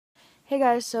Hey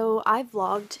guys, so I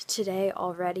vlogged today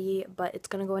already, but it's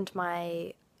gonna go into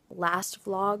my last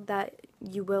vlog that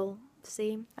you will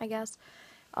see, I guess.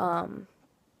 The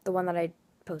one that I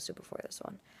posted before this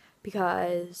one.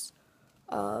 Because,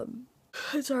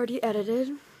 it's already edited,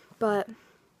 but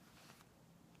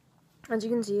as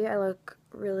you can see, I look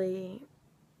really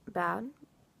bad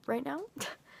right now.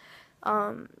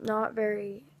 Not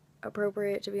very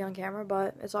appropriate to be on camera,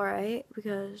 but it's alright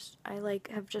because I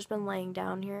have just been laying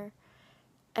down here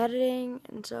editing,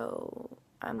 and so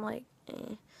I'm like,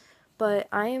 eh. But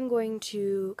I am going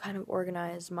to kind of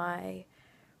organize my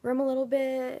room a little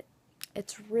bit.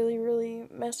 It's really, really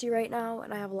messy right now,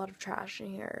 and I have a lot of trash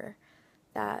in here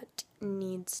that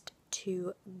needs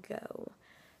to go.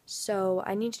 So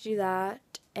I need to do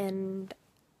that, and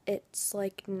it's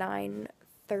like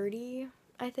 9:30,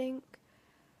 I think.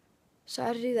 So I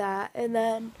have to do that, and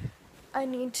then I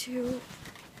need to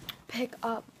pick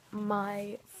up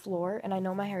my floor, and I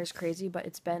know my hair is crazy, but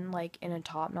it's been like in a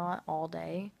top knot all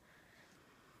day,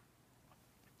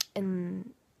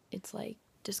 and it's like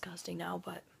disgusting now,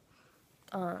 but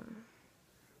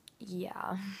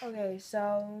yeah. Okay,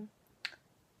 so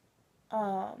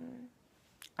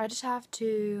I just have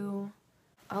to,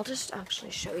 I'll just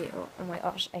actually show you. Oh my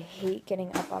gosh, I hate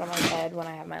getting up out of my bed when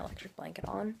I have my electric blanket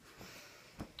on,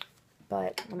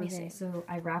 but let me see. So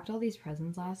I wrapped all these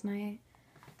presents last night,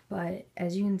 but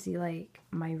as you can see, like,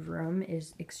 my room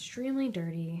is extremely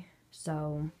dirty,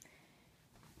 so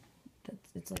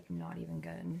it's like not even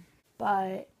good.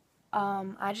 But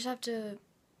I just have to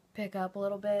pick up a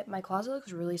little bit. My closet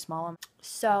looks really small.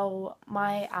 So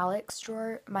my Alex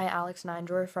 9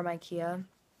 drawer from IKEA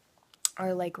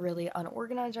are like really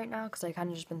unorganized right now because I kind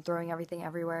of just been throwing everything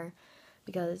everywhere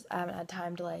because I haven't had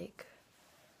time to like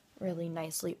really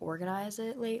nicely organize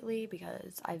it lately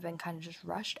because I've been kind of just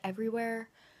rushed everywhere.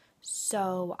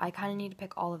 So I kind of need to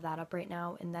pick all of that up right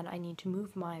now, and then I need to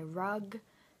move my rug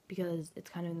because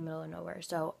it's kind of in the middle of nowhere.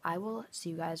 So I will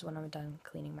see you guys when I'm done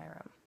cleaning my room.